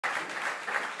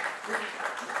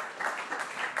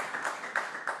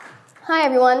Hi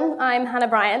everyone, I'm Hannah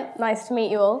Briant. Nice to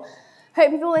meet you all.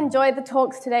 Hope you've all enjoyed the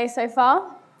talks today so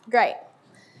far. Great.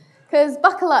 Because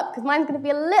buckle up, because mine's going to be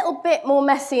a little bit more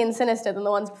messy and sinister than the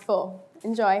ones before.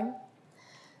 Enjoy.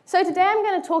 So today I'm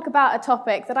going to talk about a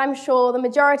topic that I'm sure the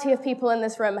majority of people in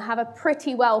this room have a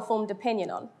pretty well-formed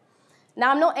opinion on.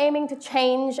 Now, I'm not aiming to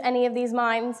change any of these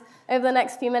minds over the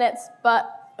next few minutes,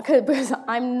 because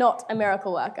I'm not a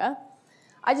miracle worker.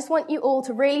 I just want you all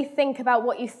to really think about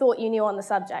what you thought you knew on the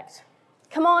subject.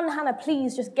 Come on, Hannah,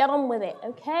 please, just get on with it.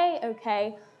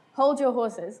 Okay, hold your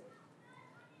horses.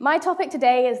 My topic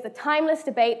today is the timeless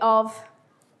debate of,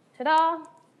 ta-da,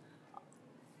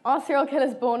 are serial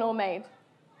killers born or made?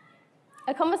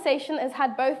 A conversation that has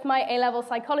had both my A-level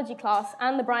psychology class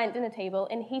and the Briant dinner table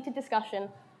in heated discussion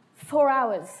for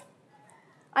hours.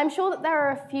 I'm sure that there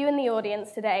are a few in the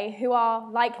audience today who are,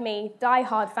 like me,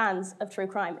 die-hard fans of true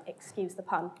crime, excuse the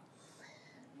pun,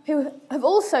 who have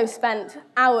also spent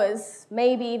hours,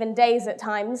 maybe even days at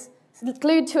times,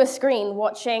 glued to a screen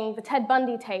watching the Ted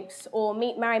Bundy tapes or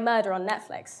Meet, Marry, Murder on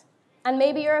Netflix. And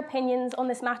maybe your opinions on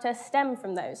this matter stem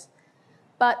from those.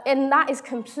 And that is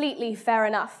completely fair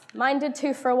enough. Mine did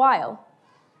too for a while.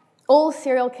 All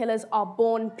serial killers are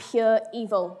born pure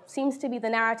evil, seems to be the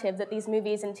narrative that these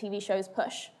movies and TV shows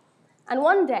push. And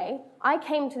one day, I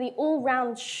came to the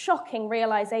all-round shocking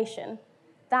realization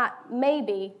that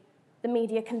maybe the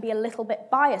media can be a little bit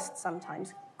biased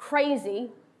sometimes. Crazy,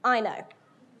 I know.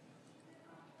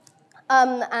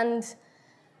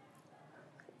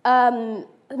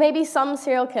 Maybe some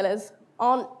serial killers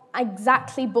aren't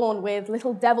exactly born with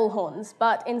little devil horns,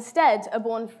 but instead are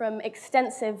born from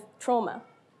extensive trauma.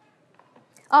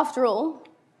 After all,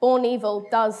 born evil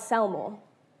does sell more.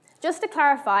 Just to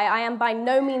clarify, I am by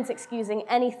no means excusing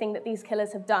anything that these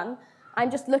killers have done.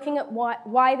 I'm just looking at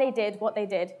why they did what they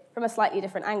did from a slightly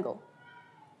different angle.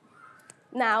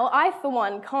 Now, I, for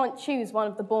one, can't choose one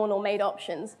of the born or made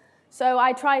options, so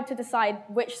I tried to decide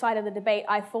which side of the debate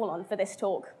I fall on for this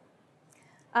talk.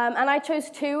 And I chose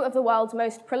two of the world's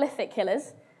most prolific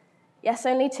killers. Yes,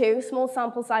 only two, small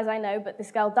sample size, I know, but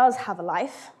this girl does have a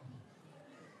life.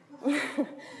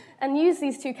 And use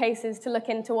these two cases to look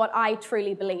into what I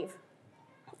truly believe.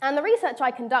 And the research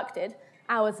I conducted,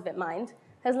 hours of it mind,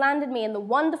 has landed me in the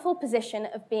wonderful position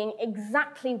of being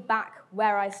exactly back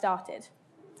where I started.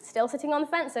 Still sitting on the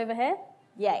fence over here?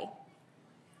 Yay.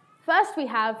 First we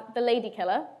have the lady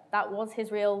killer, that was his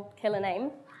real killer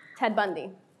name, Ted Bundy.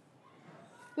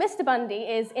 Mr. Bundy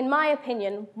is, in my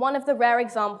opinion, one of the rare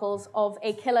examples of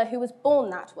a killer who was born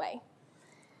that way.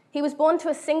 He was born to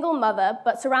a single mother,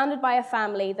 but surrounded by a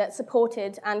family that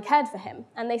supported and cared for him,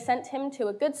 and they sent him to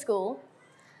a good school.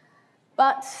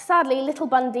 But sadly, little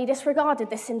Bundy disregarded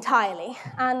this entirely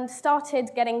and started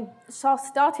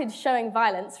showing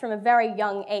violence from a very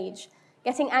young age,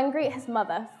 getting angry at his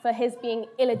mother for his being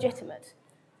illegitimate.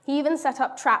 He even set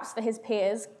up traps for his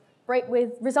peers,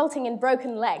 resulting in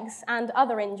broken legs and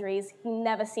other injuries he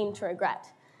never seemed to regret.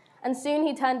 And soon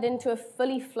he turned into a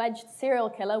fully fledged serial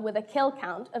killer with a kill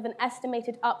count of an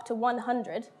estimated up to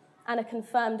 100 and a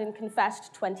confirmed and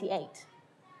confessed 28.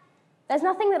 There's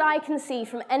nothing that I can see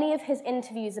from any of his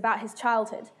interviews about his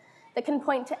childhood that can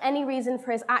point to any reason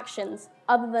for his actions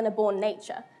other than a born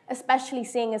nature, especially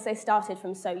seeing as they started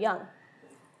from so young.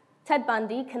 Ted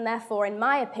Bundy can therefore, in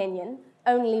my opinion,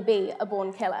 only be a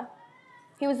born killer.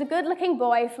 He was a good-looking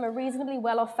boy from a reasonably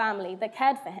well-off family that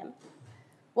cared for him.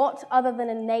 What other than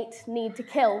an innate need to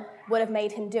kill would have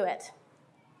made him do it?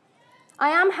 I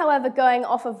am, however, going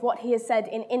off of what he has said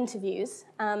in interviews,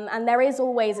 and there is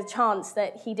always a chance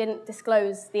that he didn't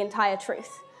disclose the entire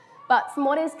truth. But from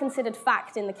what is considered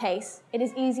fact in the case, it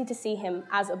is easy to see him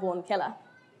as a born killer.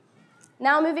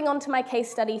 Now moving on to my case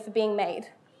study for being made.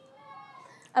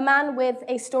 A man with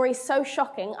a story so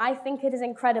shocking, I think it is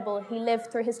incredible he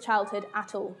lived through his childhood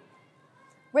at all.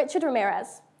 Richard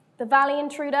Ramirez, the Valley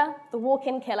Intruder, the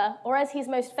walk-in killer, or as he's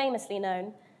most famously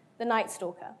known, the Night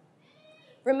Stalker.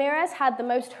 Ramirez had the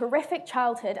most horrific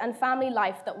childhood and family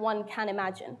life that one can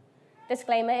imagine.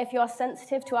 Disclaimer, if you are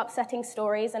sensitive to upsetting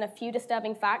stories and a few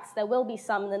disturbing facts, there will be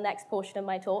some in the next portion of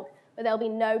my talk, but there will be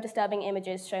no disturbing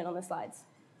images shown on the slides.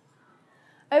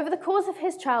 Over the course of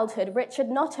his childhood, Richard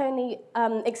not only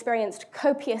experienced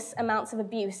copious amounts of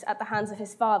abuse at the hands of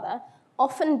his father,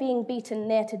 often being beaten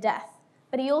near to death,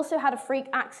 but he also had a freak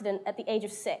accident at the age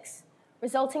of 6,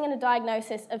 resulting in a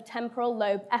diagnosis of temporal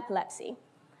lobe epilepsy.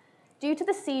 Due to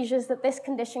the seizures that this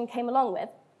condition came along with,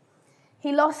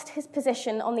 he lost his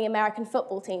position on the American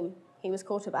football team. He was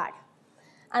quarterback.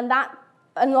 And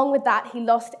along with that, he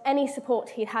lost any support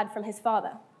he'd had from his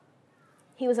father.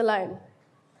 He was alone.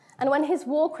 And when his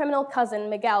war criminal cousin,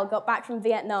 Miguel, got back from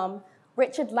Vietnam,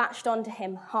 Richard latched onto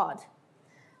him hard.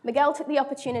 Miguel took the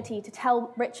opportunity to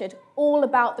tell Richard all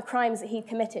about the crimes that he'd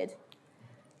committed: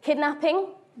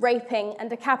 kidnapping, raping, and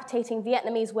decapitating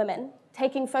Vietnamese women,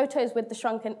 taking photos with the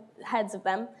shrunken heads of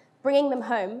them, bringing them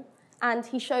home, and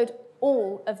he showed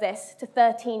all of this to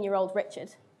 13-year-old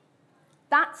Richard.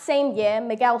 That same year,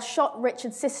 Miguel shot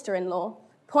Richard's sister-in-law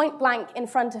point blank in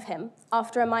front of him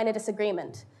after a minor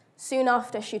disagreement, soon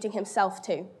after shooting himself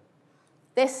too.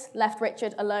 This left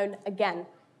Richard alone again.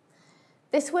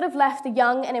 This would have left the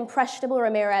young and impressionable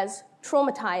Ramirez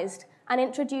traumatized and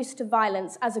introduced to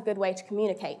violence as a good way to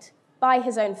communicate by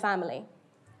his own family.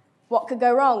 What could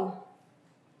go wrong?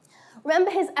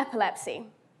 Remember his epilepsy.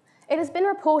 It has been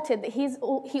reported that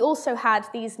he also had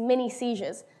these mini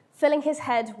seizures, filling his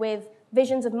head with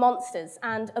visions of monsters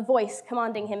and a voice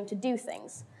commanding him to do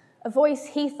things, a voice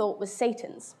he thought was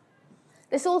Satan's.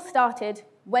 This all started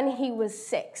when he was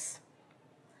 6.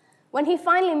 When he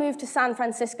finally moved to San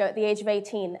Francisco at the age of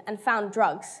 18 and found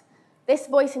drugs, this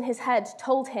voice in his head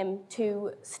told him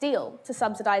to steal to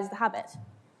subsidize the habit.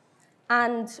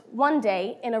 And one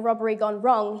day, in a robbery gone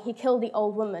wrong, he killed the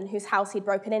old woman whose house he'd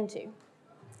broken into.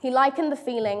 He likened the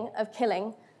feeling of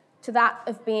killing to that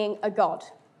of being a god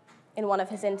in one of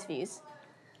his interviews.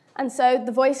 And so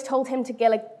the voice told him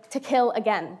to kill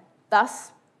again.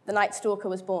 Thus, the Night Stalker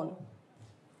was born.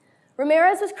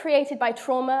 Ramirez was created by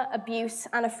trauma, abuse,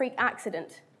 and a freak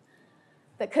accident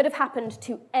that could have happened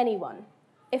to anyone.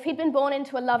 If he'd been born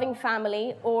into a loving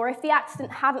family, or if the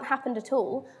accident hadn't happened at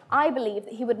all, I believe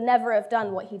that he would never have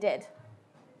done what he did.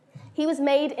 He was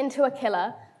made into a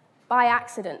killer by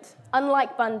accident,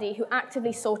 unlike Bundy, who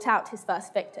actively sought out his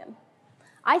first victim.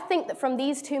 I think that from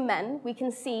these two men, we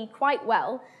can see quite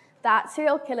well that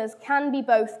serial killers can be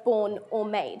both born or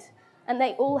made, and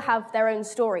they all have their own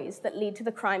stories that lead to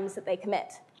the crimes that they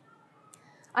commit.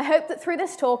 I hope that through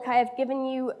this talk I have given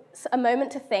you a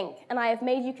moment to think, and I have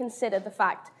made you consider the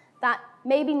fact that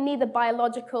maybe neither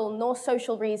biological nor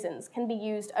social reasons can be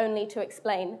used only to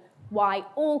explain why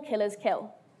all killers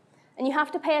kill. And you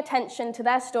have to pay attention to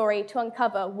their story to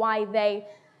uncover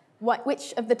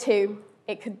which of the two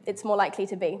it's more likely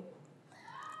to be.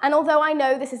 And although I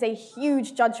know this is a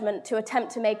huge judgment to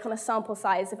attempt to make on a sample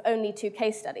size of only 2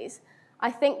 case studies, I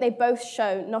think they both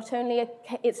show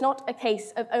it's not a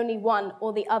case of only one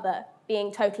or the other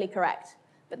being totally correct,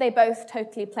 but they both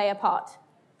totally play a part.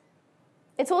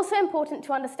 It's also important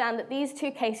to understand that these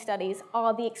 2 case studies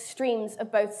are the extremes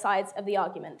of both sides of the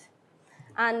argument.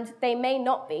 And they may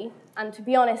not be, and to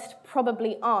be honest,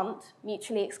 probably aren't,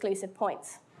 mutually exclusive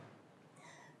points.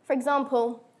 For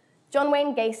example, John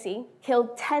Wayne Gacy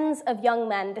killed tens of young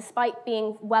men despite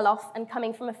being well off and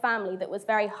coming from a family that was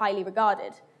very highly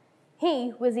regarded.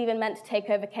 He was even meant to take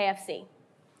over KFC,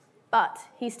 but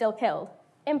he still killed,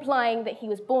 implying that he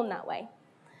was born that way.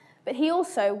 But he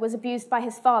also was abused by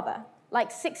his father,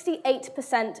 like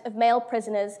 68% of male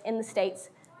prisoners in the States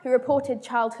who reported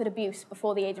childhood abuse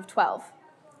before the age of 12,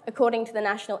 according to the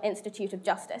National Institute of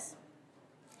Justice.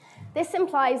 This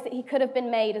implies that he could have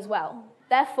been made as well.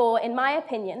 Therefore, in my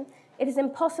opinion, it is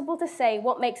impossible to say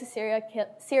what makes a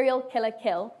serial killer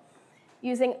kill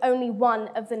using only one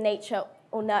of the nature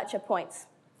or nurture points,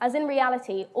 as in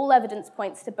reality, all evidence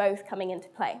points to both coming into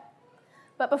play.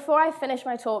 But before I finish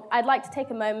my talk, I'd like to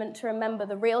take a moment to remember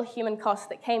the real human cost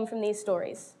that came from these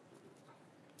stories.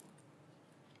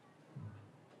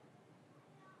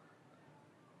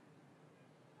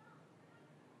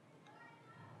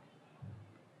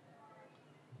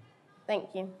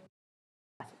 Thank you.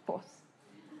 Of course.